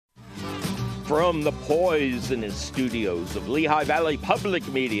From the poisonous studios of Lehigh Valley Public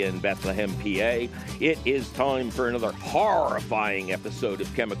Media in Bethlehem, PA, it is time for another horrifying episode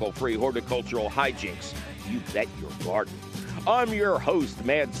of chemical-free horticultural hijinks. You bet your garden. I'm your host,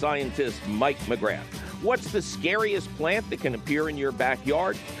 mad scientist Mike McGrath. What's the scariest plant that can appear in your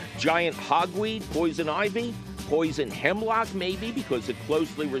backyard? Giant hogweed, poison ivy, poison hemlock maybe because it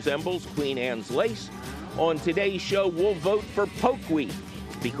closely resembles Queen Anne's lace? On today's show, we'll vote for pokeweed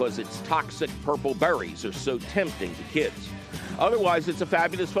because its toxic purple berries are so tempting to kids. Otherwise, it's a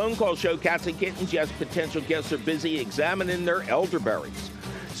fabulous phone call show. Cats and kittens, yes, potential guests are busy examining their elderberries.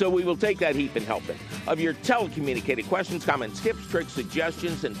 So we will take that heap and help it. Of your telecommunicated questions, comments, tips, tricks,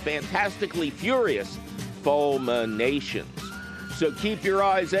 suggestions, and fantastically furious fulminations. So keep your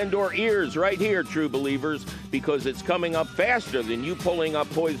eyes and or ears right here, true believers, because it's coming up faster than you pulling up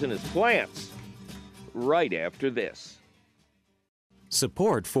poisonous plants right after this.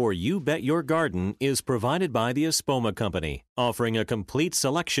 Support for You Bet Your Garden is provided by the Espoma Company, offering a complete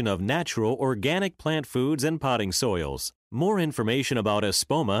selection of natural organic plant foods and potting soils. More information about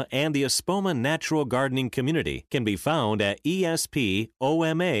Espoma and the Espoma Natural Gardening Community can be found at espoma.com.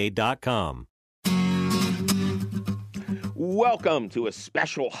 Welcome to a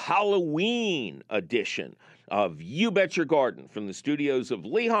special Halloween edition of You Bet Your Garden from the studios of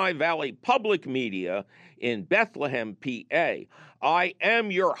Lehigh Valley Public Media in Bethlehem, PA. I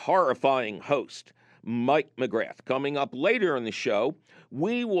am your horrifying host, Mike McGrath. Coming up later in the show,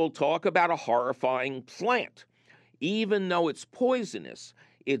 we will talk about a horrifying plant. Even though it's poisonous,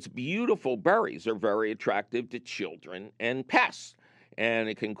 its beautiful berries are very attractive to children and pests, and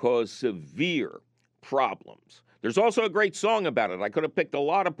it can cause severe problems. There's also a great song about it. I could have picked a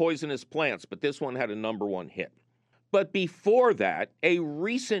lot of poisonous plants, but this one had a #1 hit. But before that, a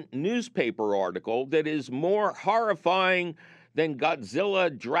recent newspaper article that is more horrifying than Godzilla,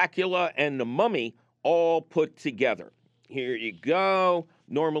 Dracula, and the Mummy all put together. Here you go.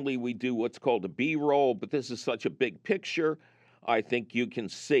 Normally we do what's called a B-roll, but this is such a big picture, I think you can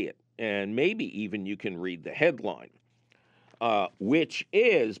see it. And maybe even you can read the headline, which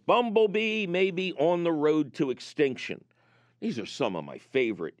is Bumblebee may be on the road to extinction. These are some of my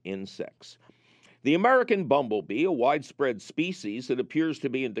favorite insects. The American bumblebee, a widespread species that appears to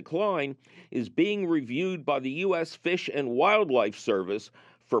be in decline, is being reviewed by the U.S. Fish and Wildlife Service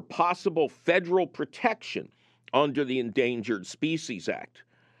for possible federal protection under the Endangered Species Act.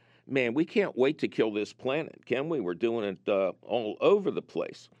 Man, we can't wait to kill this planet, can we? We're doing it all over the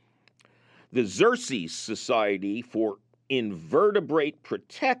place. The Xerces Society for Invertebrate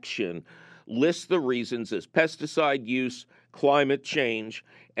Protection lists the reasons as pesticide use, climate change,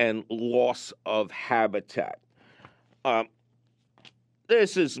 and loss of habitat.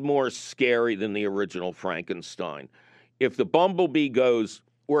 This is more scary than the original Frankenstein. If the bumblebee goes,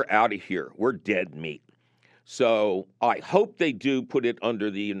 we're out of here. We're dead meat. So I hope they do put it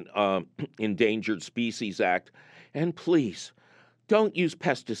under the Endangered Species Act. And please, don't use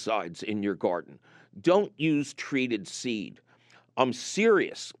pesticides in your garden. Don't use treated seed. I'm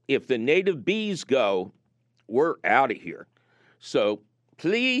serious. If the native bees go, we're out of here. So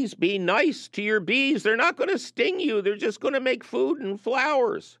please be nice to your bees. They're not going to sting you. They're just going to make food and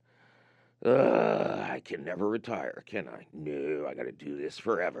flowers. I can never retire, can I? No, I got to do this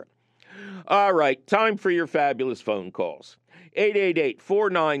forever. All right, time for your fabulous phone calls.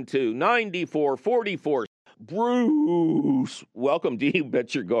 888-492-9444. Bruce, welcome to You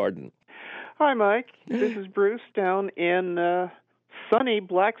Bet Your Garden. Hi, Mike. This is Bruce down in sunny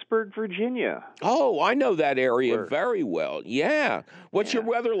Blacksburg, Virginia. Oh, I know that area very well. Yeah. What's your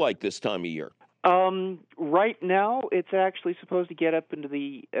weather like this time of year? Right now, it's actually supposed to get up into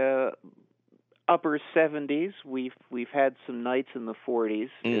the upper 70s. We've had some nights in the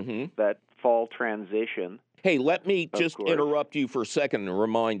 40s. It's that fall transition. Hey, let me just interrupt you for a second and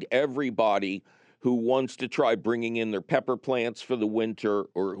remind everybody who wants to try bringing in their pepper plants for the winter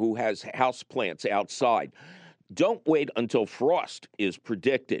or who has house plants outside. Don't wait until frost is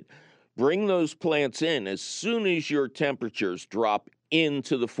predicted. Bring those plants in as soon as your temperatures drop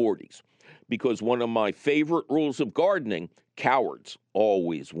into the 40s. Because one of my favorite rules of gardening, cowards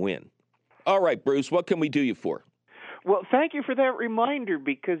always win. All right, Bruce, what can we do you for? Well, thank you for that reminder,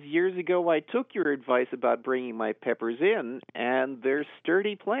 because years ago I took your advice about bringing my peppers in, and they're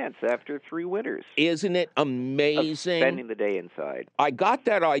sturdy plants after 3 winters. Isn't it amazing? Spending the day inside. I got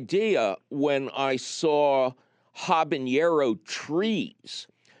that idea when I saw habanero trees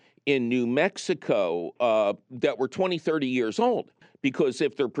in New Mexico that were 20, 30 years old. Because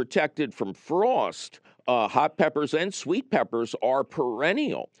if they're protected from frost, hot peppers and sweet peppers are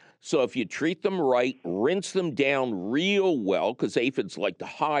perennial. So if you treat them right, rinse them down real well, because aphids like to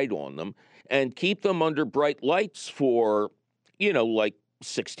hide on them, and keep them under bright lights for, like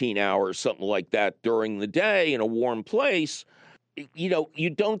 16 hours, something like that during the day in a warm place, you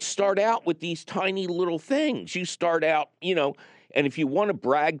don't start out with these tiny little things. You start out, and if you want to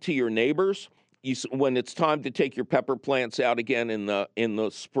brag to your neighbors, when it's time to take your pepper plants out again in the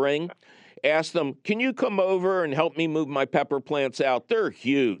spring, ask them, can you come over and help me move my pepper plants out? They're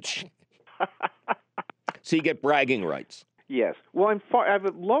huge. So you get bragging rights. Yes. Well, I have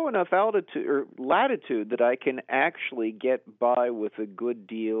a low enough altitude or latitude that I can actually get by with a good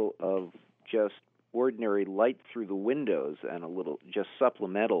deal of just ordinary light through the windows and a little just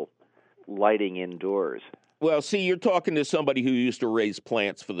supplemental lighting indoors. Well, see, you're talking to somebody who used to raise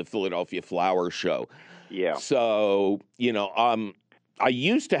plants for the Philadelphia Flower Show. Yeah. So, I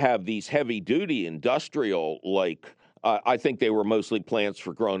used to have these heavy-duty industrial, I think they were mostly plants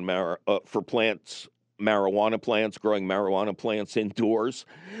for growing marijuana plants, growing marijuana plants indoors,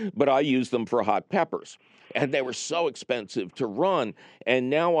 but I used them for hot peppers. And they were so expensive to run. And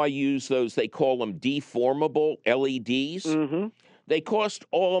now I use those, they call them deformable LEDs. Mm-hmm. They cost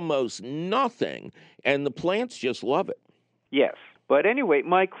almost nothing, and the plants just love it. Yes. But anyway,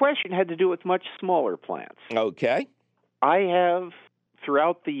 my question had to do with much smaller plants. Okay. I have,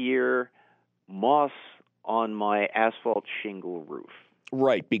 throughout the year, moss on my asphalt shingle roof.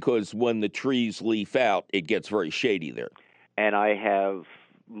 Right, because when the trees leaf out, it gets very shady there. And I have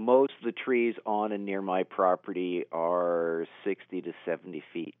most of the trees on and near my property are 60 to 70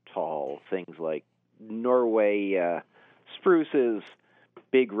 feet tall. Things like Norway spruces,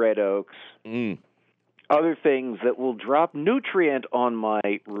 big red oaks, other things that will drop nutrient on my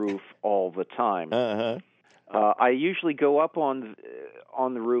roof all the time. Uh-huh. I usually go up on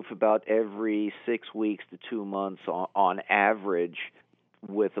the roof about every 6 weeks to 2 months on average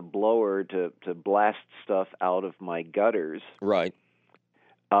with a blower to blast stuff out of my gutters. Right.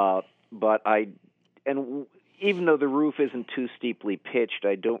 But even though the roof isn't too steeply pitched,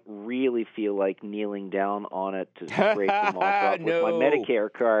 I don't really feel like kneeling down on it to scrape them off with my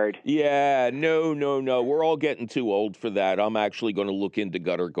Medicare card. Yeah, no. We're all getting too old for that. I'm actually going to look into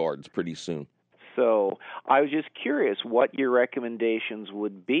gutter guards pretty soon. So I was just curious what your recommendations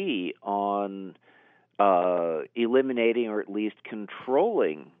would be on eliminating or at least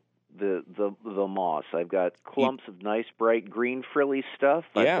controlling the moss. I've got clumps of nice bright green frilly stuff.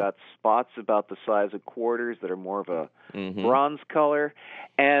 Yeah. I've got spots about the size of quarters that are more of a bronze color.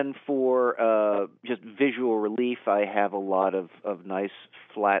 And for just visual relief, I have a lot of nice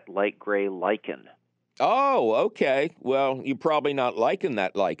flat light gray lichen. Oh, okay. Well, you're probably not liking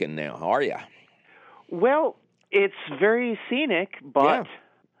that lichen now, are you? Well, it's very scenic, but... Yeah.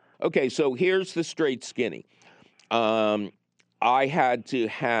 Okay, so here's the straight skinny. I had to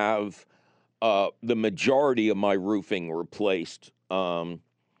have the majority of my roofing replaced. Like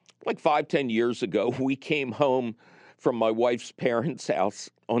 5-10 years ago, we came home from my wife's parents' house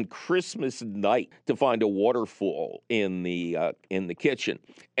on Christmas night to find a waterfall in the kitchen.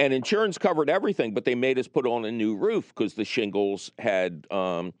 And insurance covered everything, but they made us put on a new roof because the shingles had,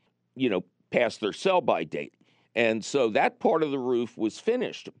 passed their sell-by date. And so that part of the roof was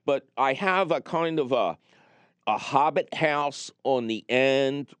finished. But I have a kind of a hobbit house on the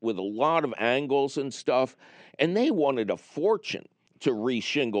end with a lot of angles and stuff, and they wanted a fortune to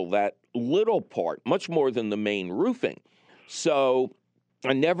reshingle that little part, much more than the main roofing. So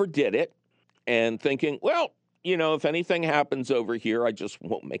I never did it, and thinking, well, if anything happens over here, I just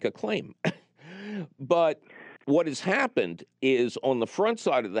won't make a claim. But what has happened is on the front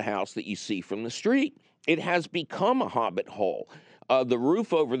side of the house that you see from the street, it has become a hobbit hole. The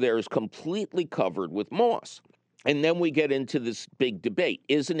roof over there is completely covered with moss. And then we get into this big debate.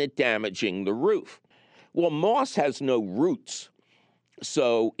 Isn't it damaging the roof? Well, moss has no roots,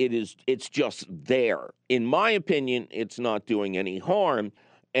 so it's just there. In my opinion, it's not doing any harm.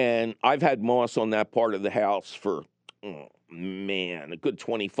 And I've had moss on that part of the house for, a good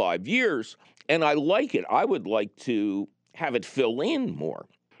 25 years. And I like it. I would like to have it fill in more.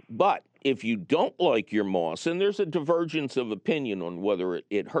 But if you don't like your moss, and there's a divergence of opinion on whether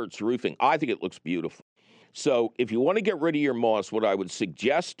it hurts roofing, I think it looks beautiful. So if you want to get rid of your moss, what I would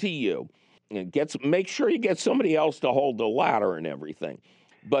suggest to you, make sure you get somebody else to hold the ladder and everything.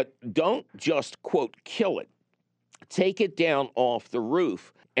 But don't just, quote, kill it. Take it down off the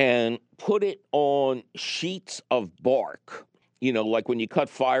roof and put it on sheets of bark. Like when you cut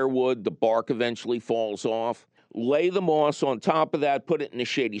firewood, the bark eventually falls off. Lay the moss on top of that, put it in a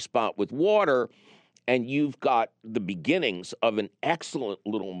shady spot with water, and you've got the beginnings of an excellent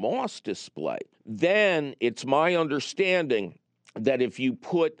little moss display. Then it's my understanding that if you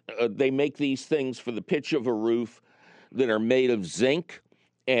put, they make these things for the pitch of a roof that are made of zinc,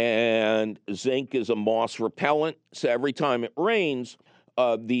 and zinc is a moss repellent. So every time it rains,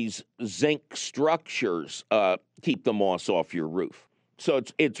 these zinc structures keep the moss off your roof. So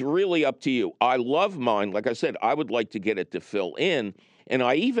it's really up to you. I love mine. Like I said, I would like to get it to fill in. And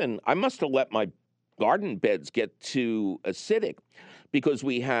I must have let my garden beds get too acidic, because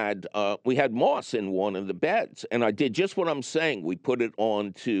we had moss in one of the beds. And I did just what I'm saying. We put it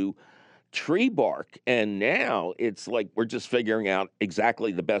onto tree bark, and now it's like we're just figuring out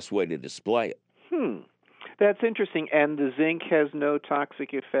exactly the best way to display it. That's interesting. And the zinc has no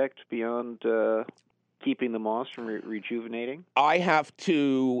toxic effect beyond keeping the moss from rejuvenating? I have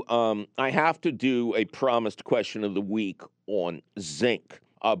to do a promised question of the week on zinc.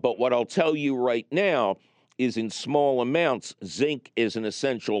 But what I'll tell you right now is, in small amounts, zinc is an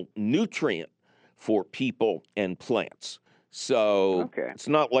essential nutrient for people and plants. So It's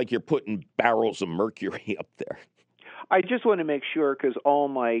not like you're putting barrels of mercury up there. I just want to make sure, because all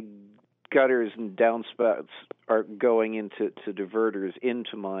my gutters and downspouts are going into diverters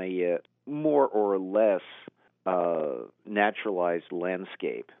into my more or less naturalized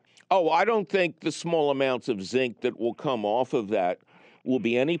landscape. Oh, I don't think the small amounts of zinc that will come off of that will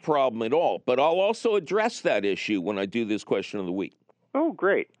be any problem at all. But I'll also address that issue when I do this question of the week. Oh,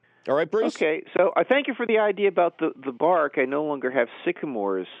 great. All right, Bruce? Okay, so I thank you for the idea about the bark. I no longer have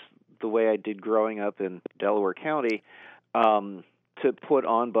sycamores the way I did growing up in Delaware County to put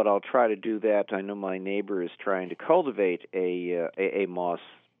on, but I'll try to do that. I know my neighbor is trying to cultivate a moss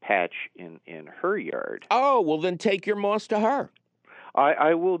patch in her yard. Oh, well, then take your moss to her.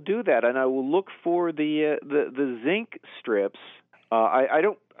 I will do that, and I will look for the zinc strips.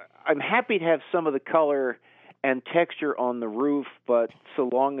 I'm happy to have some of the color and texture on the roof, but so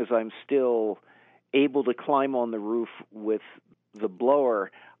long as I'm still able to climb on the roof with the blower,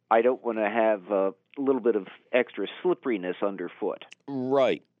 I don't want to have a little bit of extra slipperiness underfoot.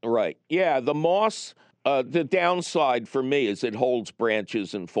 Right. Yeah, the moss, the downside for me is it holds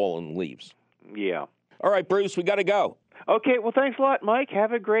branches and fallen leaves. Yeah. All right, Bruce, we got to go. Okay, well, thanks a lot, Mike.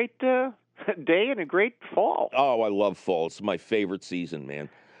 Have a great day and a great fall. Oh, I love fall. It's my favorite season, man.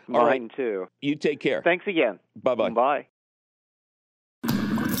 All Mine right. too. You take care. Thanks again. Bye-bye. Bye.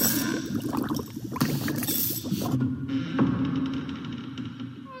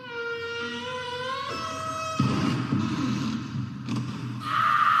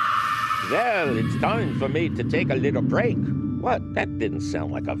 Well, it's time for me to take a little break. What? That didn't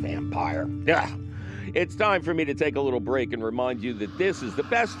sound like a vampire. Yeah. It's time for me to take a little break and remind you that this is the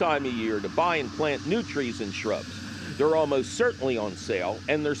best time of year to buy and plant new trees and shrubs. They're almost certainly on sale,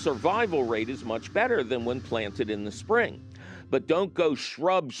 and their survival rate is much better than when planted in the spring. But don't go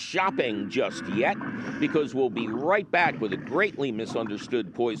shrub shopping just yet, because we'll be right back with a greatly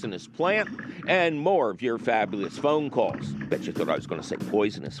misunderstood poisonous plant and more of your fabulous phone calls. Bet you thought I was going to say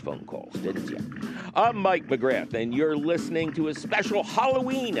poisonous phone calls, didn't you? I'm Mike McGrath, and you're listening to a special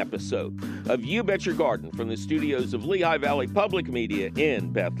Halloween episode of You Bet Your Garden from the studios of Lehigh Valley Public Media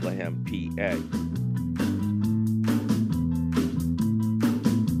in Bethlehem, PA.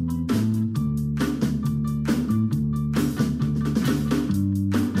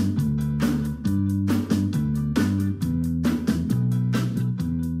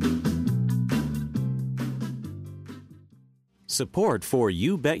 Support for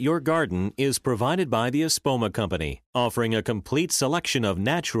You Bet Your Garden is provided by the Espoma Company, offering a complete selection of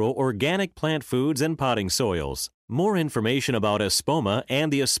natural organic plant foods and potting soils. More information about Espoma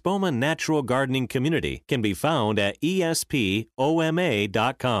and the Espoma Natural Gardening Community can be found at espoma.com.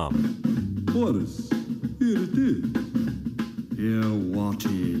 Boris, here it is. Here what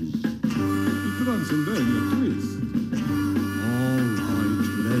is? The Transylvania twist. All right,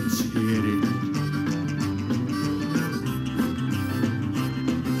 let's hear it.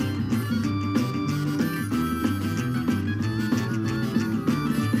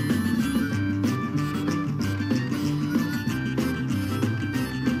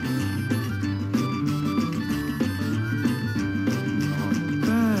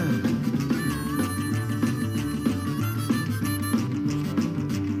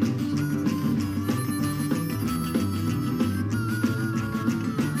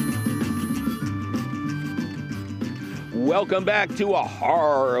 Welcome back to a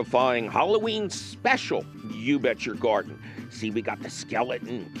horrifying Halloween special, You Bet Your Garden. See, we got the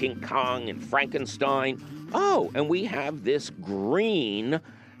skeleton, King Kong, and Frankenstein. Oh, and we have this green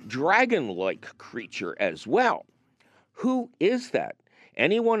dragon-like creature as well. Who is that?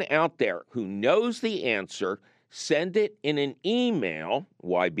 Anyone out there who knows the answer, Send it in an email,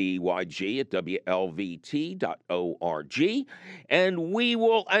 ybyg@wlvt.org, and we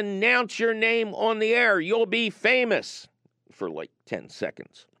will announce your name on the air. You'll be famous for like 10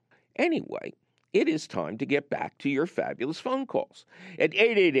 seconds. Anyway, it is time to get back to your fabulous phone calls at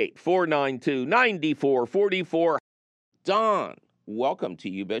 888-492-9444. Don, welcome to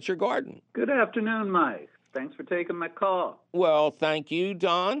You Bet Your Garden. Good afternoon, Mike. Thanks for taking my call. Well, thank you,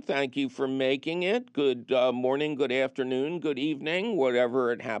 Don. Thank you for making it. Good morning, good afternoon, good evening,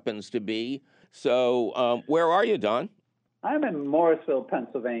 whatever it happens to be. So where are you, Don? I'm in Morrisville,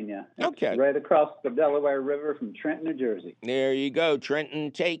 Pennsylvania. It's right across the Delaware River from Trenton, New Jersey. There you go.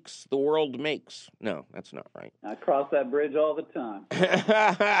 Trenton takes, the world makes. No, that's not right. I cross that bridge all the time.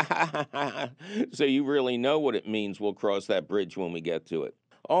 So you really know what it means. We'll cross that bridge when we get to it.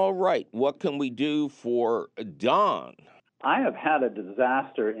 All right. What can we do for Don? I have had a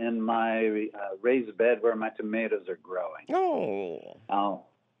disaster in my raised bed where my tomatoes are growing. Oh.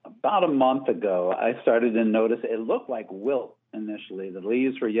 About a month ago, I started to notice it looked like wilt initially. The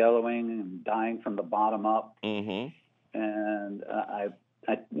leaves were yellowing and dying from the bottom up. Mm-hmm. And I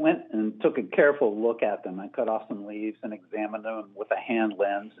went and took a careful look at them. I cut off some leaves and examined them with a hand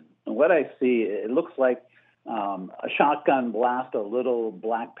lens. And what I see, it looks like a shotgun blast of little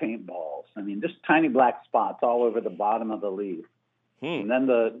black paintballs. I mean, just tiny black spots all over the bottom of the leaf. And then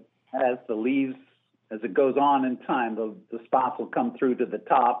as it goes on in time, the spots will come through to the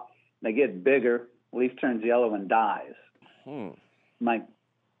top. They get bigger. Leaf turns yellow and dies. My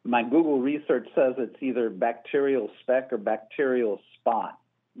Google research says it's either bacterial speck or bacterial spot.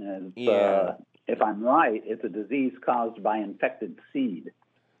 If I'm right, it's a disease caused by infected seed.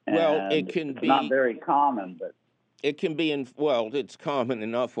 Well, it can it's be not very common, but it can be it's common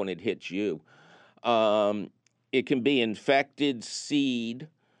enough when it hits you. It can be infected seed,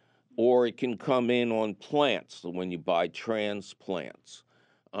 or it can come in on plants when you buy transplants.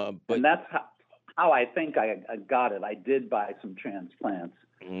 And that's how I think I got it. I did buy some transplants.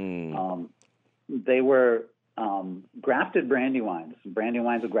 They were grafted brandywines.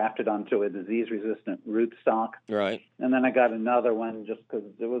 Brandywines were grafted onto a disease-resistant rootstock. Right. And then I got another one just because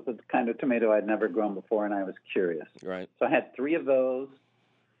it was a kind of tomato I'd never grown before, and I was curious. Right. So I had 3 of those.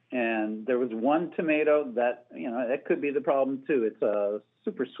 And there was one tomato that, that could be the problem too. It's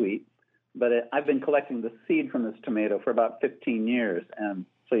super sweet, but I've been collecting the seed from this tomato for about 15 years. And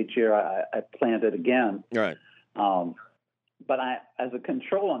so each year I plant it again. Right. But as a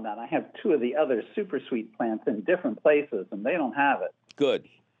control on that, I have 2 of the other super sweet plants in different places, and they don't have it. Good.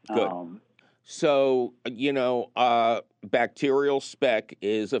 So, bacterial speck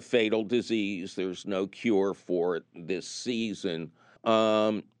is a fatal disease. There's no cure for it this season.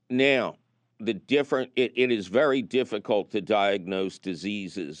 Now, it is very difficult to diagnose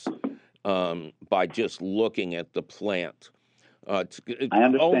diseases by just looking at the plant. I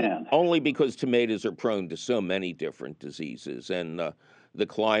understand. Only because tomatoes are prone to so many different diseases, and the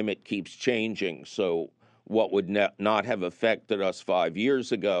climate keeps changing. So what would not have affected us 5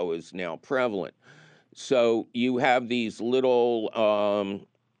 years ago is now prevalent. So you have these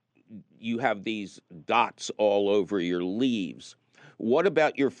these dots all over your leaves. What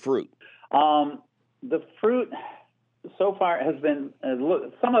about your fruit? The fruit so far has been,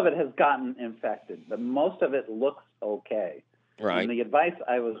 some of it has gotten infected, but most of it looks okay. Right. And the advice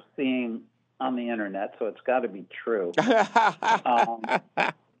I was seeing on the internet, so it's got to be true, says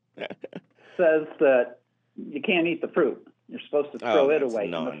that you can't eat the fruit. You're supposed to throw it away.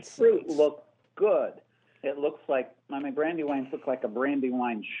 Nonsense. And the fruit looks good. It looks like, brandywines look like a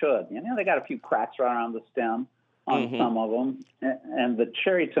brandywine should. They got a few cracks right around the stem on some of them. And the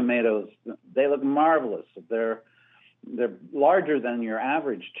cherry tomatoes, they look marvelous. They're larger than your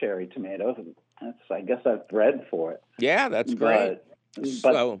average cherry tomato. I guess I've bred for it. Yeah, that's great.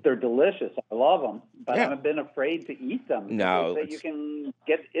 But they're delicious. I love them. But I've been afraid to eat them. No. They say you can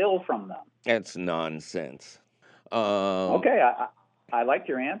get ill from them. That's nonsense. Okay, I like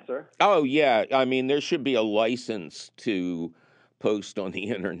your answer. Oh, yeah. There should be a license to post on the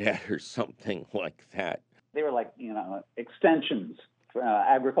internet or something like that. They were like, extensions,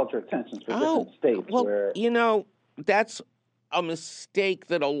 agriculture extensions for different states. Well, that's a mistake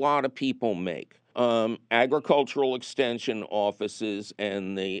that a lot of people make. Agricultural extension offices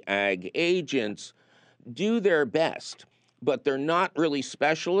and the ag agents do their best, but they're not really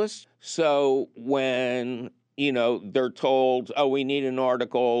specialists. So when, they're told, we need an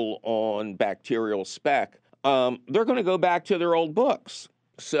article on bacterial speck, they're going to go back to their old books.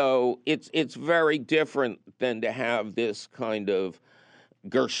 So it's very different than to have this kind of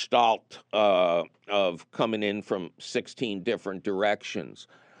gestalt of coming in from 16 different directions.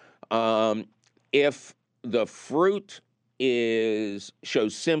 If the fruit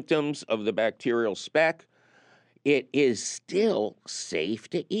shows symptoms of the bacterial speck, it is still safe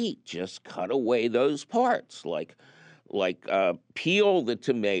to eat. Just cut away those parts, like peel the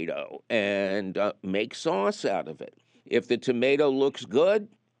tomato and make sauce out of it. If the tomato looks good,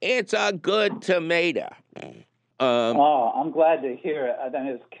 it's a good tomato. I'm glad to hear it. And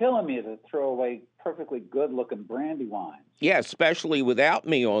it's killing me to throw away perfectly good-looking brandy wines. Yeah, especially without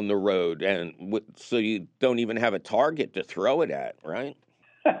me on the road, and so you don't even have a target to throw it at, right?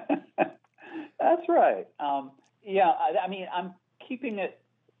 That's right. I mean, I'm keeping it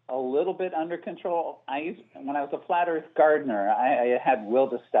a little bit under control. When I was a flat Earth gardener, I had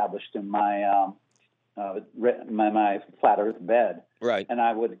wilt established in my my flat Earth bed, right? And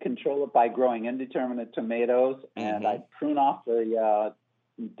I would control it by growing indeterminate tomatoes, and I'd prune off the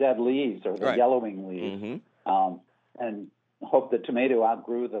dead leaves or the yellowing leaves, and hope the tomato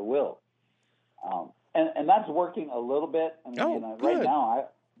outgrew the wilt. And that's working a little bit. I mean, right now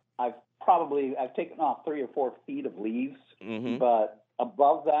I've taken off 3 or 4 feet of leaves, but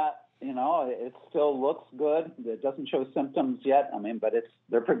above that, it still looks good. It doesn't show symptoms yet. I mean, but it's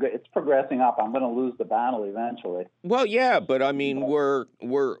progressing up. I'm going to lose the battle eventually. Well, yeah, but I mean, we're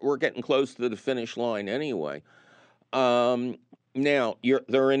getting close to the finish line anyway. Now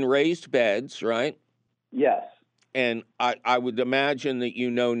they're in raised beds, right? Yes. And I would imagine that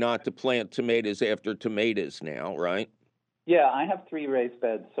not to plant tomatoes after tomatoes now, right? Yeah, I have 3 raised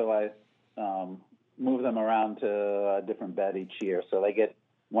beds, so I move them around to a different bed each year, so they get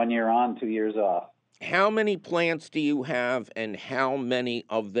 1 year on, 2 years off. How many plants do you have, and how many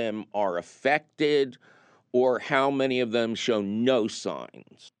of them are affected, or how many of them show no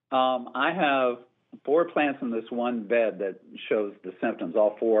signs? I have 4 plants in this one bed that shows the symptoms.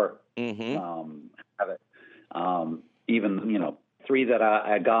 All 4 have it. Even 3 that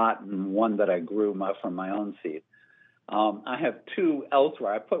I got and 1 that I grew from my own seed. I have 2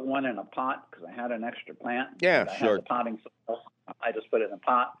 elsewhere. I put 1 in a pot because I had an extra plant. Yeah, I sure. had the potting soil. I just put it in a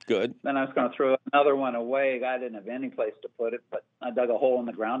pot. Good. Then I was going to throw another one away. I didn't have any place to put it, but I dug a hole in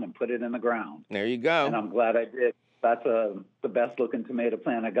the ground and put it in the ground. There you go. And I'm glad I did. That's the best looking tomato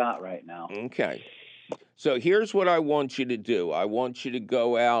plant I got right now. Okay. So here's what I want you to do. I want you to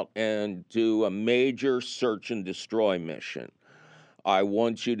go out and do a major search and destroy mission. I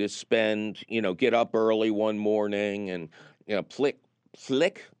want you to get up early one morning and,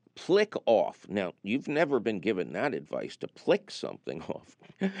 plick off. Now, you've never been given that advice, to plick something off.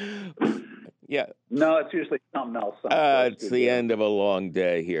 Yeah. No, it's usually something else. It's the end of a long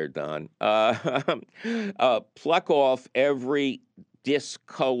day here, Don. Pluck off every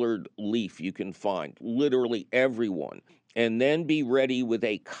discolored leaf you can find, literally everyone, and then be ready with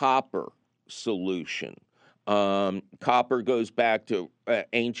a copper solution. Copper goes back to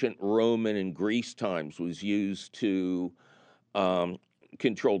ancient Roman and Greece times, was used to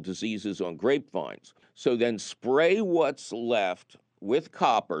control diseases on grapevines. So then spray what's left with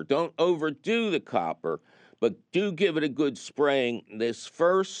copper. Don't overdo the copper, but do give it a good spraying this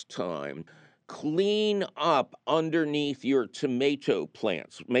first time. Clean up underneath your tomato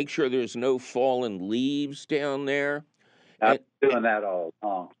plants. Make sure there's no fallen leaves down there. I'm doing that all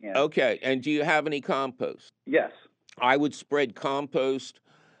along. Yeah. Okay. And do you have any compost? Yes. I would spread compost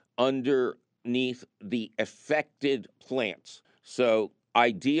underneath the affected plants. So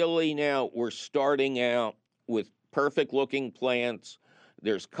ideally now we're starting out with perfect looking plants.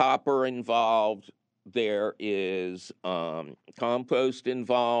 There's copper involved. There is compost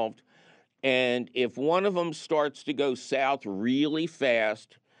involved. And if one of them starts to go south really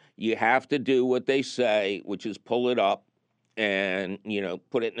fast, you have to do what they say, which is pull it up and,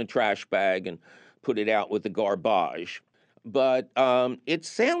 put it in a trash bag and put it out with the garbage. But it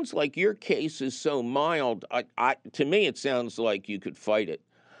sounds like your case is so mild. To me, it sounds like you could fight it.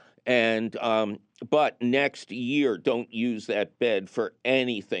 And but next year, don't use that bed for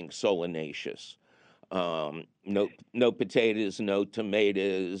anything solanaceous. No potatoes, no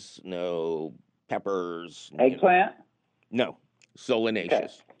tomatoes, no peppers. Eggplant? No, solanaceous. Okay.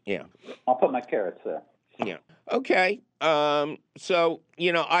 Yeah. I'll put my carrots there. Yeah. Okay. So,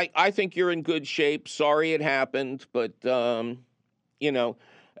 I think you're in good shape. Sorry it happened, but,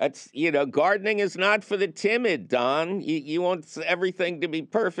 that's, gardening is not for the timid, Don. You want everything to be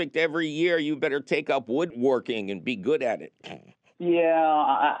perfect every year. You better take up woodworking and be good at it.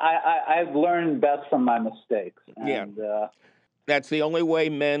 Yeah, I've learned best from my mistakes. And, that's the only way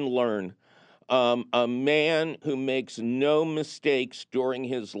men learn. A man who makes no mistakes during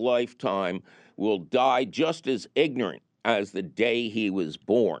his lifetime will die just as ignorant as the day he was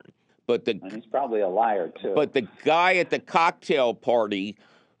born. And he's probably a liar, too. But the guy at the cocktail party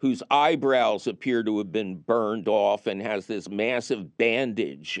whose eyebrows appear to have been burned off and has this massive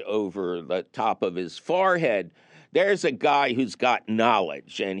bandage over the top of his forehead. There's a guy who's got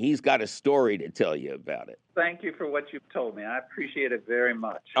knowledge, and he's got a story to tell you about it. Thank you for what you've told me. I appreciate it very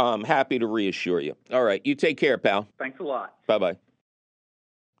much. I'm happy to reassure you. All right, you take care, pal. Thanks a lot. Bye-bye.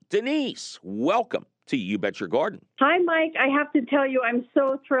 Denise, welcome to You Bet Your Garden. Hi, Mike. I have to tell you, I'm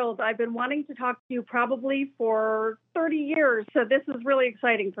so thrilled. I've been wanting to talk to you probably for 30 years, so this is really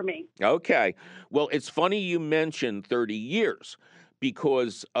exciting for me. Okay. Well, it's funny you mentioned 30 years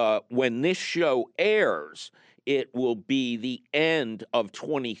because when this show airs, it will be the end of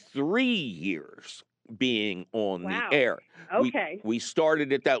 23 years being on the air. Okay. We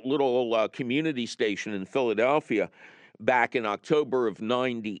started at that little community station in Philadelphia back in October of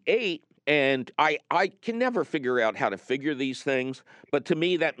 98. And I can never figure out how to figure these things. But to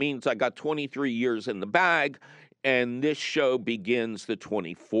me, that means I got 23 years in the bag. And this show begins the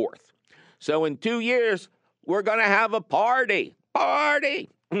 24th. So in 2 years, we're going to have a party. Party.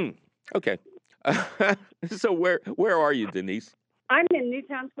 Okay. So where are you, Denise? I'm in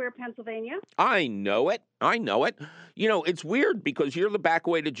Newtown Square, Pennsylvania. I know it. You know, it's weird because you're the back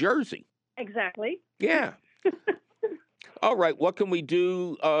way to Jersey. Exactly. Yeah. All right. What can we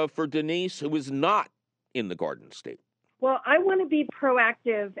do for Denise, who is not in the Garden State? Well, I want to be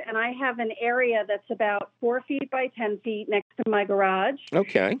proactive, and I have an area that's about 4 feet by 10 feet next to my garage.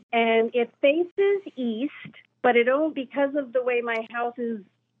 Okay. And it faces east, but because of the way my house is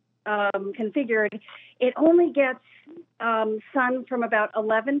configured, it only gets sun from about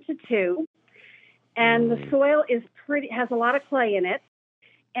 11 to 2, and the soil has a lot of clay in it.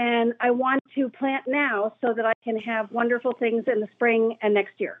 And I want to plant now so that I can have wonderful things in the spring and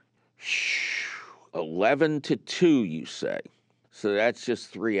next year. 11 to 2, you say? So that's just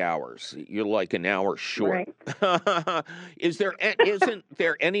 3 hours. You're like an hour short. Right. Isn't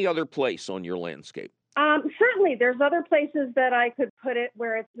there any other place on your landscape? Certainly, there's other places that I could put it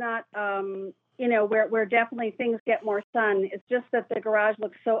where it's not, where definitely things get more sun. It's just that the garage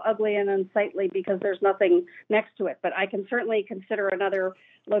looks so ugly and unsightly because there's nothing next to it. But I can certainly consider another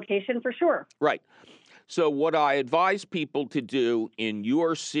location for sure. Right. So what I advise people to do in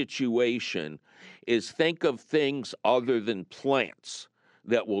your situation is think of things other than plants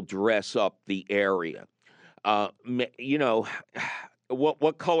that will dress up the area.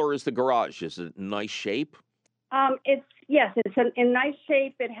 What color is the garage? Is it nice shape? It's in nice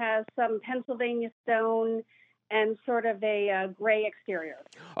shape. It has some Pennsylvania stone and sort of a gray exterior.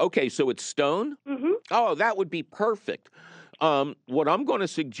 Okay, so it's stone? Mm-hmm. Oh, that would be perfect. What I'm going to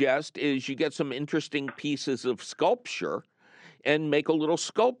suggest is you get some interesting pieces of sculpture and make a little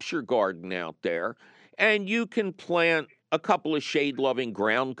sculpture garden out there. And you can plant a couple of shade-loving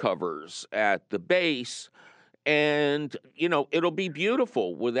ground covers at the base. And, it'll be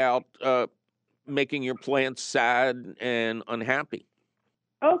beautiful without making your plants sad and unhappy.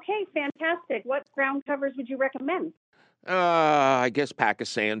 Okay, fantastic. What ground covers would you recommend? I guess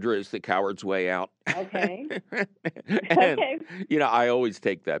Pachysandra is the coward's way out. Okay. Okay. I always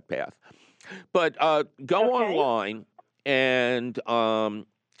take that path. But go online and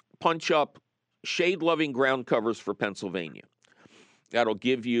punch up shade-loving ground covers for Pennsylvania. That'll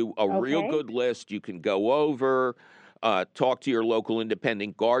give you a real good list. You can go over, talk to your local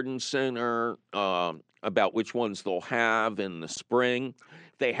independent garden center about which ones they'll have in the spring.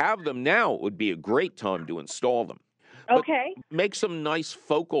 If they have them now, it would be a great time to install them. Okay. But make some nice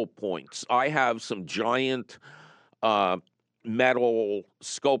focal points. I have some giant metal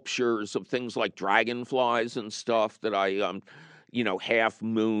sculptures of things like dragonflies and stuff that I, half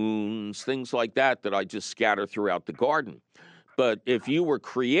moons, things like that I just scatter throughout the garden. But if you were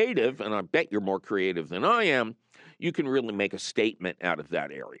creative, and I bet you're more creative than I am, you can really make a statement out of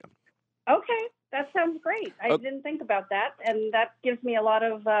that area. Okay, that sounds great. I didn't think about that, and that gives me a lot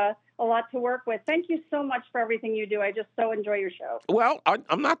to work with. Thank you so much for everything you do. I just so enjoy your show. Well,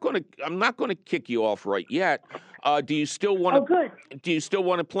 I'm not going to kick you off right yet. Do you still want to? Oh, good. Do you still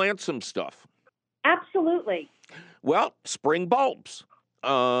want to plant some stuff? Absolutely. Well, spring bulbs.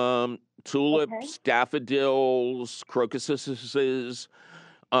 Tulips, daffodils, crocuses.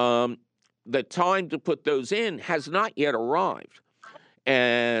 The time to put those in has not yet arrived.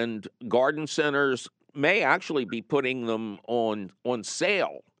 And garden centers may actually be putting them on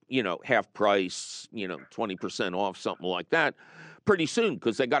sale, half price, 20% off, something like that, pretty soon,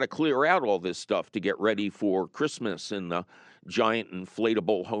 because they got to clear out all this stuff to get ready for Christmas and the giant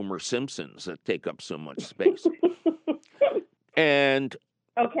inflatable Homer Simpsons that take up so much space. And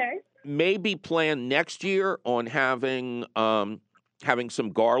maybe plan next year on having some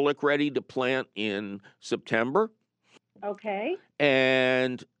garlic ready to plant in September. Okay.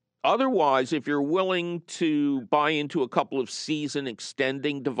 And otherwise, if you're willing to buy into a couple of season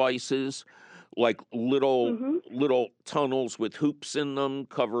extending devices, like little tunnels with hoops in them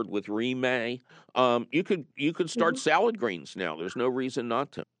covered with Remay, you could start salad greens now. There's no reason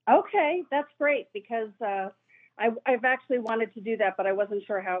not to. Okay, that's great because I've actually wanted to do that, but I wasn't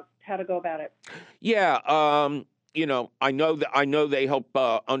sure how to go about it. Yeah, I know they help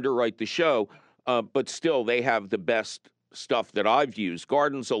underwrite the show, but still they have the best stuff that I've used.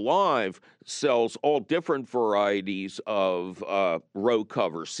 Gardens Alive sells all different varieties of row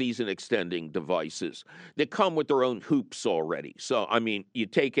cover, season extending devices that come with their own hoops already. So, I mean, you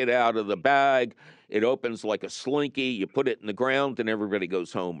take it out of the bag, it opens like a slinky, you put it in the ground, and everybody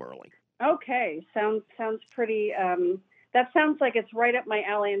goes home early. Okay, sounds pretty. That sounds like it's right up my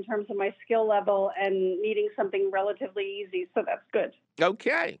alley in terms of my skill level and needing something relatively easy. So that's good.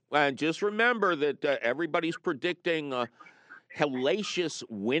 Okay, and just remember that everybody's predicting a hellacious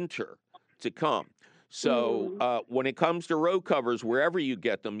winter to come. So when it comes to row covers, wherever you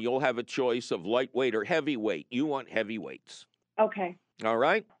get them, you'll have a choice of lightweight or heavyweight. You want heavyweights. Okay. All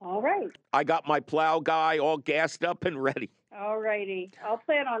right? All right. I got my plow guy all gassed up and ready. All righty. I'll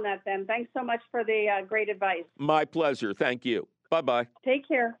plan on that then. Thanks so much for the great advice. My pleasure. Thank you. Bye-bye. Take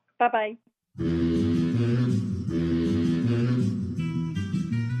care. Bye-bye.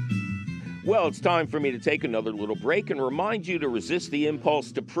 Well, it's time for me to take another little break and remind you to resist the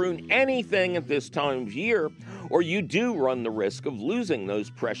impulse to prune anything at this time of year, or you do run the risk of losing those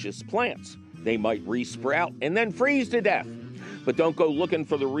precious plants. They might resprout and then freeze to death. But don't go looking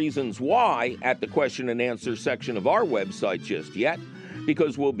for the reasons why at the question and answer section of our website just yet,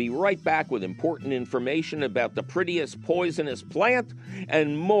 because we'll be right back with important information about the prettiest poisonous plant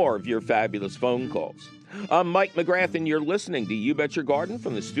and more of your fabulous phone calls. I'm Mike McGrath, and you're listening to You Bet Your Garden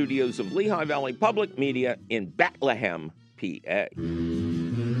from the studios of Lehigh Valley Public Media in Bethlehem, PA.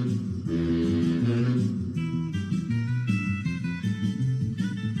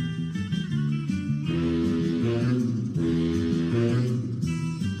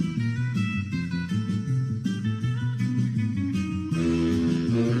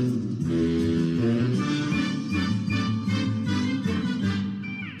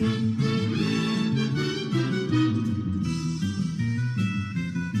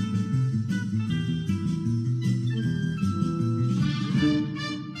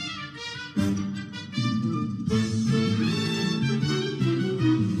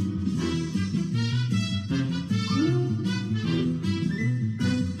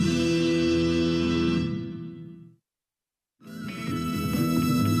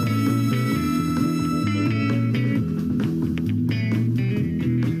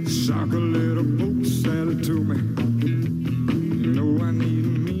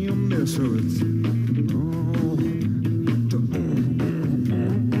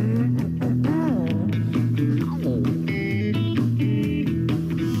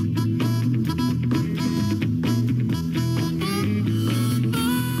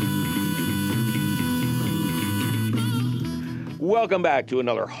 Welcome back to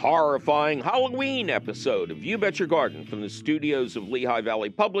another horrifying Halloween episode of You Bet Your Garden from the studios of Lehigh Valley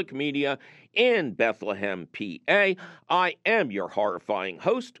Public Media in Bethlehem, PA. I am your horrifying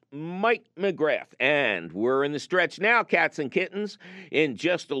host, Mike McGrath, and we're in the stretch now, cats and kittens. In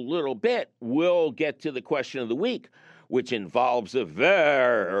just a little bit, we'll get to the question of the week, which involves a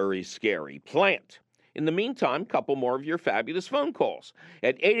very scary plant. In the meantime, a couple more of your fabulous phone calls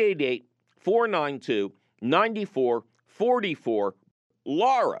at 888-492-9444.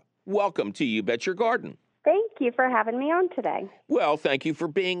 Laura, welcome to You Bet Your Garden. Thank you for having me on today. Well, thank you for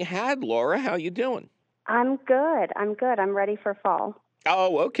being had, Laura. How you doing? I'm good. I'm ready for fall.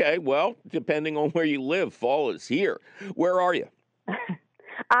 Oh, okay. Well, depending on where you live, fall is here. Where are you?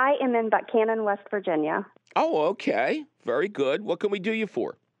 I am in Buchanan, West Virginia. Oh, okay. Very good. What can we do you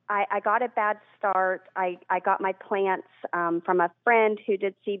for? I got a bad start. I got my plants from a friend who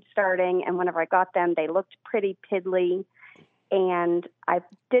did seed starting, and whenever I got them, they looked pretty piddly, and I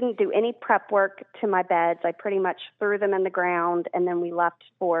didn't do any prep work to my beds. I pretty much threw them in the ground, and then we left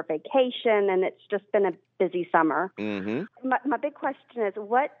for vacation, and it's just been a busy summer. Mm-hmm. My big question is,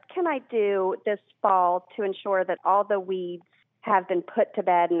 what can I do this fall to ensure that all the weeds have been put to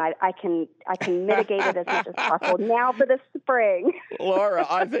bed, and I can mitigate it as much as possible now for the spring? Laura,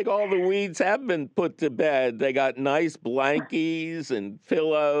 I think all the weeds have been put to bed. They got nice blankies and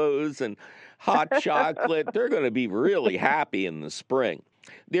pillows and hot chocolate. They're going to be really happy in the spring.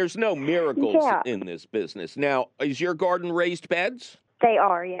 There's no miracles in this business. Now, is your garden raised beds? They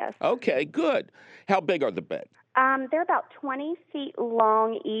are, yes. Okay, good. How big are the beds? They're about 20 feet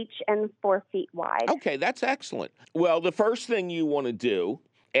long each and 4 feet wide. Okay, that's excellent. Well, the first thing you want to do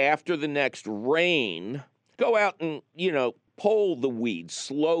after the next rain, go out and, pull the weeds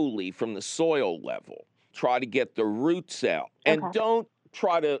slowly from the soil level. Try to get the roots out. And don't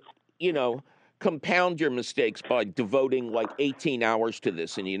try to, compound your mistakes by devoting like 18 hours to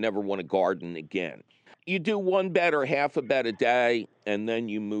this and you never want to garden again. You do one bed or half a bed a day and then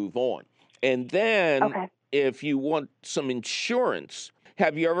you move on. And then if you want some insurance,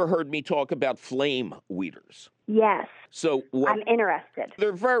 have you ever heard me talk about flame weeders? Yes. So I'm interested.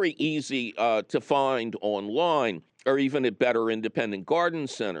 They're very easy to find online or even at better independent garden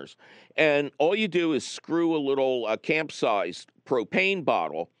centers. And all you do is screw a little camp-sized propane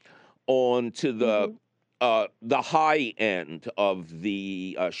bottle onto the high end of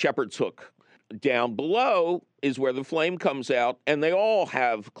the shepherd's hook. Down below is where the flame comes out, and they all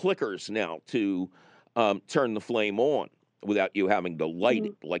have clickers now to turn the flame on without you having to light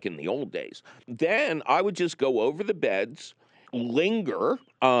it like in the old days. Then I would just go over the beds, linger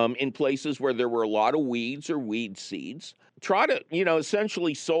in places where there were a lot of weeds or weed seeds. Try to,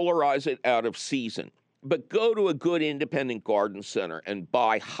 essentially solarize it out of season. But go to a good independent garden center and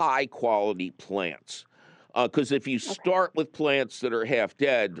buy high-quality plants. Because if you start with plants that are half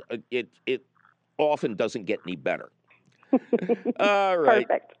dead, it often doesn't get any better. All right.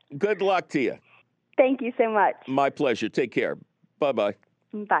 Perfect. Good luck to you. Thank you so much. My pleasure. Take care. Bye-bye.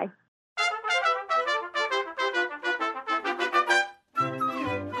 Bye.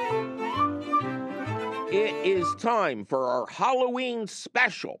 It is time for our Halloween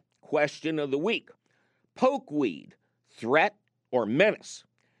special question of the week. Pokeweed, threat or menace?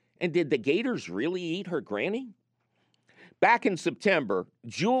 And did the gators really eat her granny? Back in September,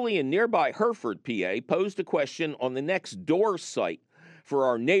 Julie in nearby Hereford, PA, posed a question on the Nextdoor site for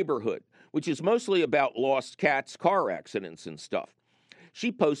our neighborhood, which is mostly about lost cats, car accidents, and stuff. She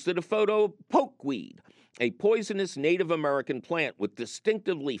posted a photo of pokeweed, a poisonous Native American plant with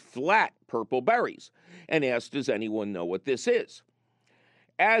distinctively flat purple berries, and asked, does anyone know what this is?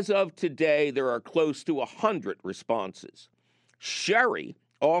 As of today, there are close to 100 responses. Sherry,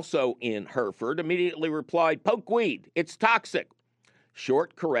 also in Hereford, immediately replied, pokeweed, it's toxic.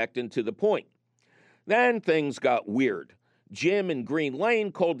 Short, correct, and to the point. Then things got weird. Jim in Green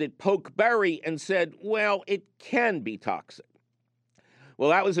Lane called it pokeberry and said, well, it can be toxic.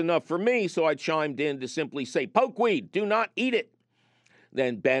 Well, that was enough for me, so I chimed in to simply say, pokeweed, do not eat it.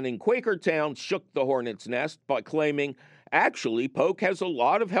 Then Ben in Quakertown shook the hornet's nest by claiming, actually, poke has a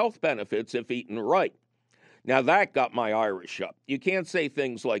lot of health benefits if eaten right. Now that got my Irish up. You can't say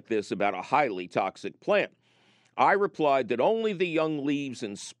things like this about a highly toxic plant. I replied that only the young leaves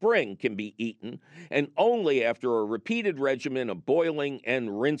in spring can be eaten, and only after a repeated regimen of boiling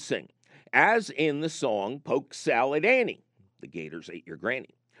and rinsing, as in the song Poke Salad Annie. The gators ate your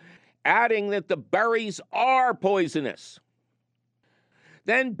granny. Adding that the berries are poisonous.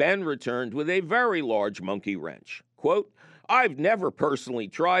 Then Ben returned with a very large monkey wrench. Quote, I've never personally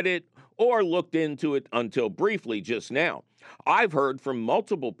tried it or looked into it until briefly just now. I've heard from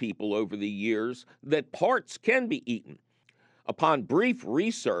multiple people over the years that parts can be eaten. Upon brief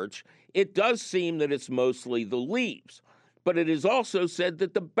research, it does seem that it's mostly the leaves, but it is also said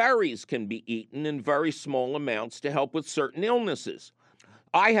that the berries can be eaten in very small amounts to help with certain illnesses.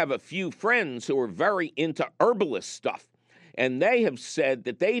 I have a few friends who are very into herbalist stuff, and they have said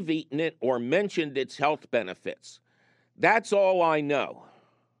that they've eaten it or mentioned its health benefits. That's all I know.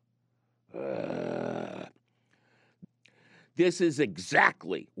 This is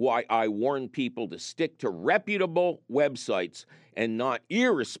exactly why I warn people to stick to reputable websites and not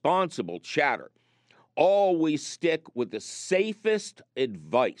irresponsible chatter. Always stick with the safest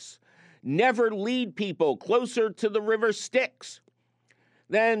advice. Never lead people closer to the river Styx.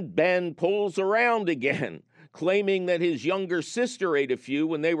 Then Ben pulls around again, claiming that his younger sister ate a few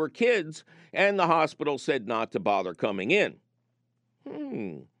when they were kids, and the hospital said not to bother coming in.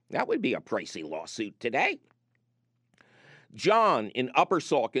 That would be a pricey lawsuit today. John in Upper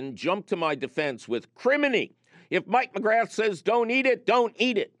Saucon jumped to my defense with criminy. If Mike McGrath says don't eat it, don't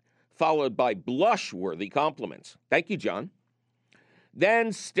eat it. Followed by blush-worthy compliments. Thank you, John.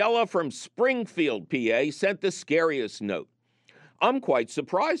 Then Stella from Springfield, PA, sent the scariest note. I'm quite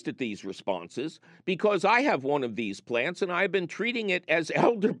surprised at these responses because I have one of these plants and I've been treating it as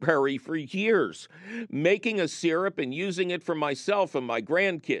elderberry for years, making a syrup and using it for myself and my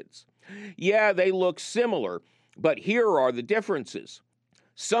grandkids. Yeah, they look similar, but here are the differences.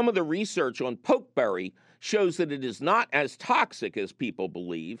 Some of the research on pokeberry shows that it is not as toxic as people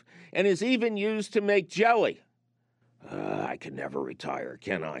believe and is even used to make jelly. I can never retire,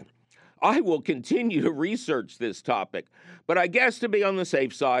 can I? I will continue to research this topic, but I guess to be on the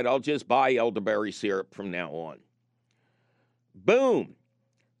safe side, I'll just buy elderberry syrup from now on. Boom!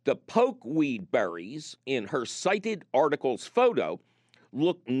 The pokeweed berries in her cited article's photo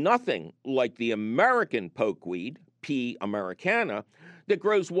look nothing like the American pokeweed, P. americana, that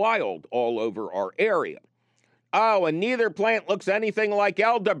grows wild all over our area. Oh, and neither plant looks anything like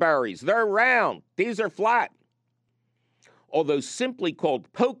elderberries. They're round. These are flat. Although simply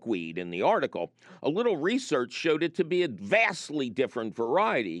called pokeweed in the article, a little research showed it to be a vastly different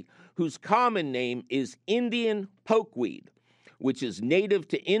variety whose common name is Indian pokeweed, which is native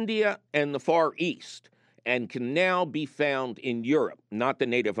to India and the Far East and can now be found in Europe, not the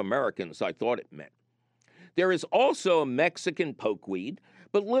Native Americans I thought it meant. There is also a Mexican pokeweed,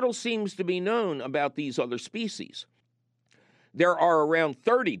 but little seems to be known about these other species. There are around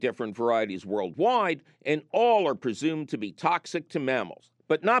 30 different varieties worldwide, and all are presumed to be toxic to mammals,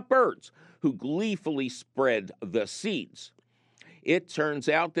 but not birds, who gleefully spread the seeds. It turns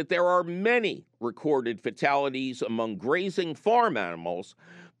out that there are many recorded fatalities among grazing farm animals,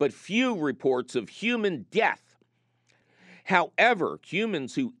 but few reports of human death. However,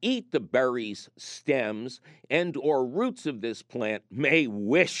 humans who eat the berries, stems, and or roots of this plant may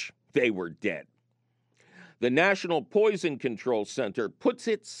wish they were dead. The National Poison Control Center puts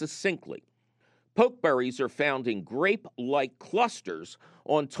it succinctly. Pokeberries are found in grape-like clusters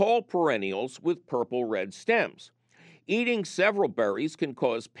on tall perennials with purple-red stems. Eating several berries can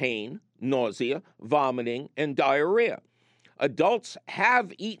cause pain, nausea, vomiting, and diarrhea. Adults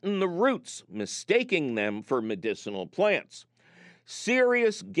have eaten the roots, mistaking them for medicinal plants.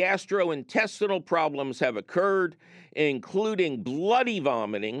 Serious gastrointestinal problems have occurred, including bloody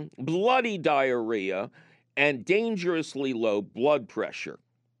vomiting, bloody diarrhea, and dangerously low blood pressure.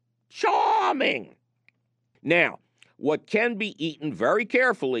 Charming! Now, what can be eaten very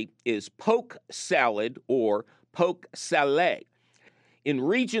carefully is poke salad or poke salé. In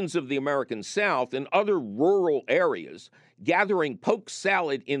regions of the American South and other rural areas, gathering poke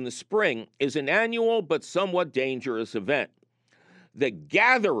salad in the spring is an annual but somewhat dangerous event. The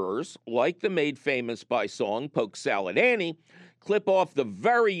gatherers, like the made famous by song Poke Salad Annie, clip off the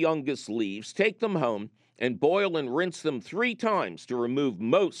very youngest leaves, take them home, and boil and rinse them 3 times to remove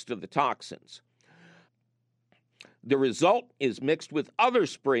most of the toxins. The result is mixed with other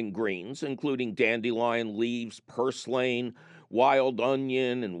spring greens, including dandelion leaves, purslane, wild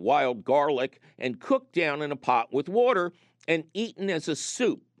onion, and wild garlic, and cooked down in a pot with water and eaten as a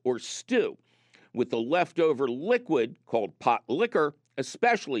soup or stew, with the leftover liquid, called pot liquor,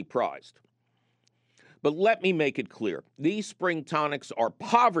 especially prized. But let me make it clear, these spring tonics are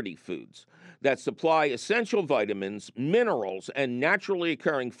poverty foods that supply essential vitamins, minerals, and naturally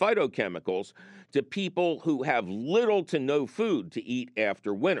occurring phytochemicals to people who have little to no food to eat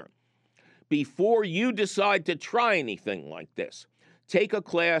after winter. Before you decide to try anything like this, take a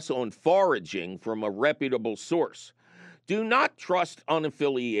class on foraging from a reputable source. Do not trust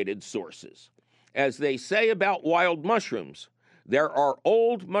unaffiliated sources. As they say about wild mushrooms, there are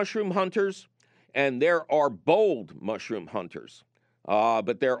old mushroom hunters and there are bold mushroom hunters.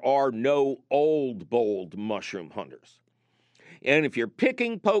 But there are no old, bold mushroom hunters. And if you're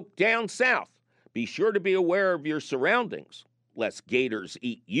picking poke down south, be sure to be aware of your surroundings, lest gators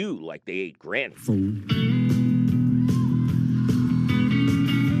eat you like they ate Granny.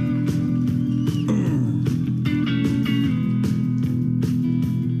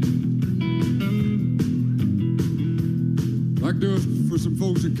 Like this for some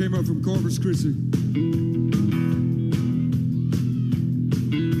folks that came up from Corpus Christi.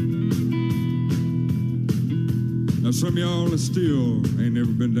 Now, some of y'all that still ain't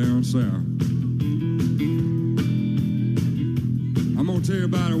never been down south. I'm gonna tell you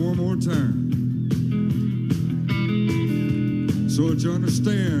about it one more time, so that you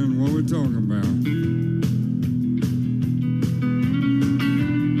understand what we're talking about.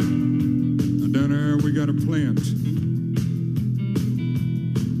 Now, down there we got a plant.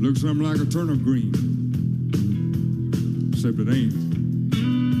 Looks something like a turnip green, except it ain't.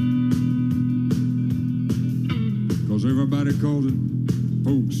 Because everybody calls it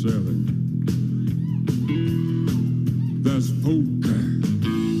poke salad. That's poke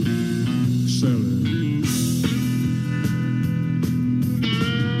salad.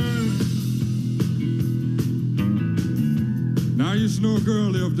 Now I used to know a girl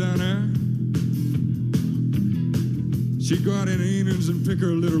lived down there. She'd go out in the evenings and pick her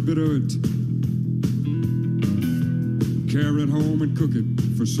a little bit of it, carry it home and cook it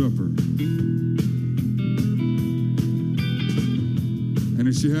for supper. And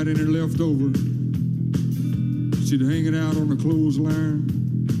if she had any left over, she'd hang it out on the clothesline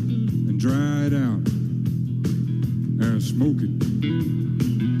and dry it out and smoke it.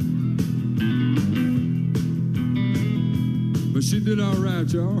 But she did all right,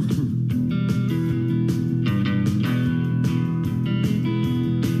 y'all.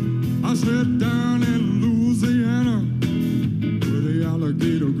 I sat down in Louisiana, where the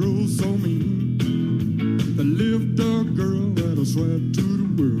alligator grows so mean. There lived a girl that I swear to the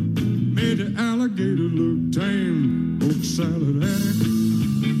world made the alligator look tame. Poke salad Annie,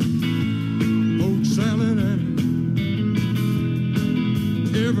 poke salad Annie.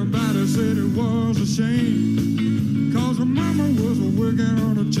 Everybody said it was a shame, 'cause her mama was working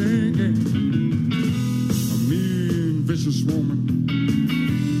on a chain gang. A mean, vicious woman.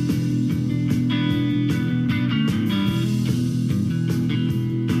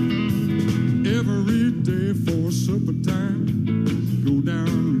 Every day for supper time, go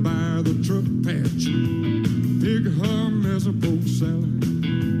down by the truck patch, pick her mess of poke salad,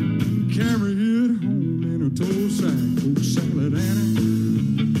 carry it home in a tow sack. Poke salad Annie,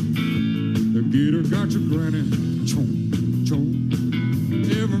 the gator got your granny. Chomp, chomp.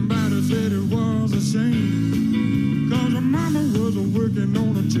 Everybody said it was a shame, 'cause her mama was working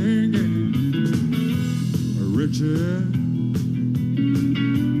on a chain gang. Richard,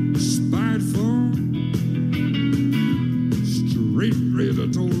 spiteful, straight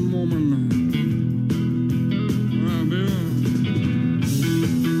razor-toned woman.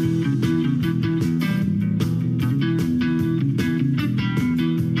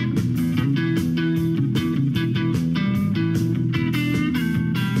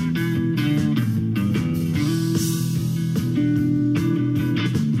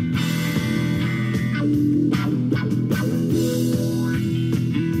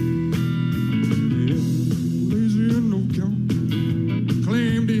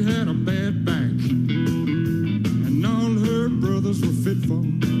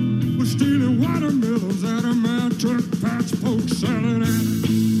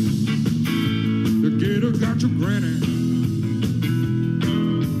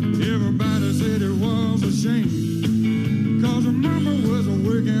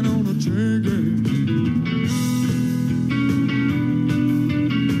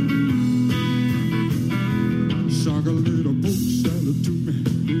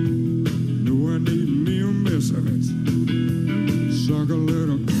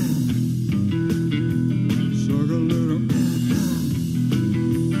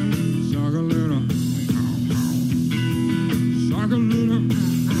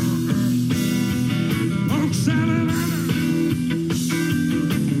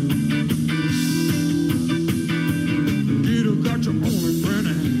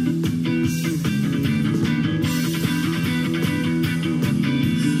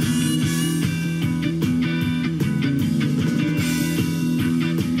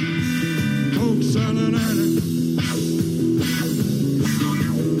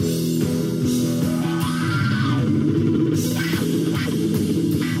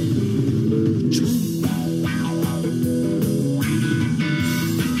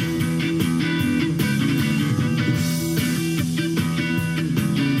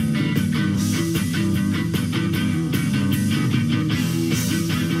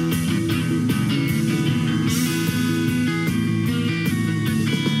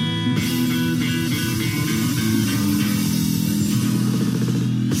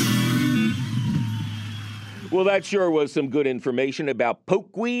 Well, that sure was some good information about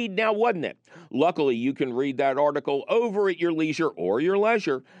pokeweed, now wasn't it? Luckily, you can read that article over at your leisure or your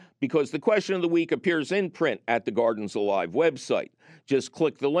leisure, because the question of the week appears in print at the Gardens Alive website. Just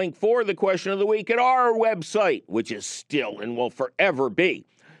click the link for the question of the week at our website, which is still and will forever be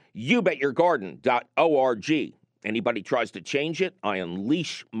youbetyourgarden.org. Anybody tries to change it, I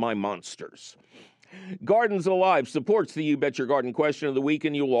unleash my monsters. Gardens Alive supports the You Bet Your Garden question of the week,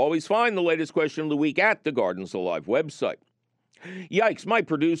 and you'll always find the latest question of the week at the Gardens Alive website. Yikes, my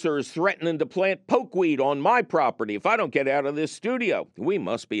producer is threatening to plant pokeweed on my property if I don't get out of this studio. We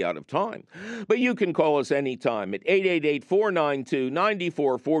must be out of time. But you can call us anytime at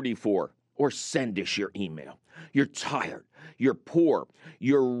 888-492-9444 or send us your email. You're tired, you're poor,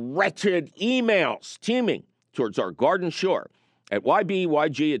 you're wretched emails teeming towards our garden shore at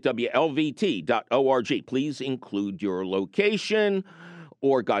ybyg@wlvt.org. Please include your location,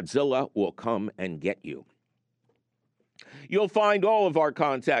 or Godzilla will come and get you. You'll find all of our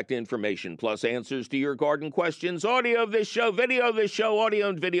contact information, plus answers to your garden questions, audio of this show, video of this show, audio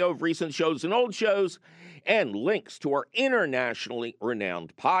and video of recent shows and old shows, and links to our internationally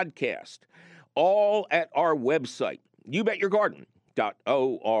renowned podcast, all at our website,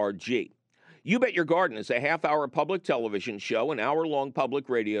 youbetyourgarden.org. You Bet Your Garden is a half-hour public television show, an hour-long public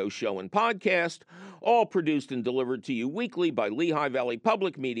radio show and podcast, all produced and delivered to you weekly by Lehigh Valley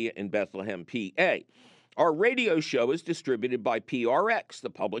Public Media in Bethlehem, PA. Our radio show is distributed by PRX, the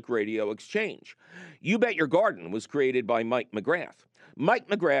Public Radio Exchange. You Bet Your Garden was created by Mike McGrath. Mike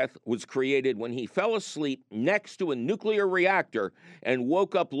McGrath was created when he fell asleep next to a nuclear reactor and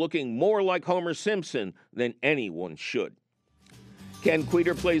woke up looking more like Homer Simpson than anyone should. Ken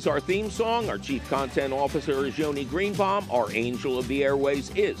Queter plays our theme song. Our Chief Content Officer is Yoni Greenbaum. Our angel of the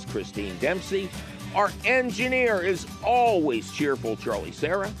airways is Christine Dempsey. Our engineer is always cheerful Charlie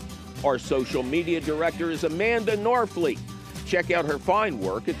Serra. Our social media director is Amanda Norfleet. Check out her fine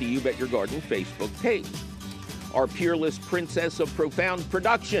work at the You Bet Your Garden Facebook page. Our peerless princess of profound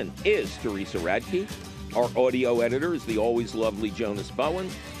production is Teresa Radke. Our audio editor is the always lovely Jonas Bowen.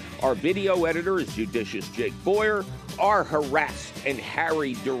 Our video editor is judicious Jake Boyer. Our harassed and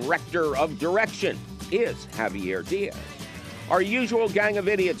harried director of direction is Javier Diaz. Our usual gang of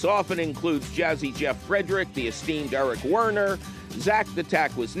idiots often includes Jazzy Jeff Frederick, the esteemed Eric Werner, Zach the Tack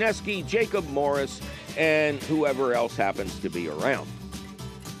Wisniewski, Jacob Morris, and whoever else happens to be around.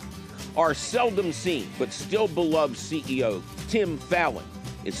 Our seldom seen but still beloved CEO, Tim Fallon,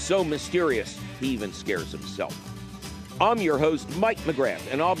 is so mysterious he even scares himself. I'm your host, Mike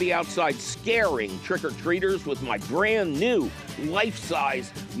McGrath, and I'll be outside scaring trick-or-treaters with my brand new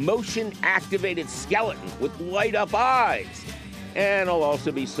life-size motion-activated skeleton with light-up eyes. And I'll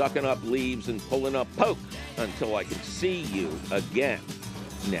also be sucking up leaves and pulling up poke until I can see you again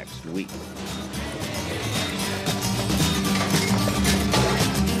next week.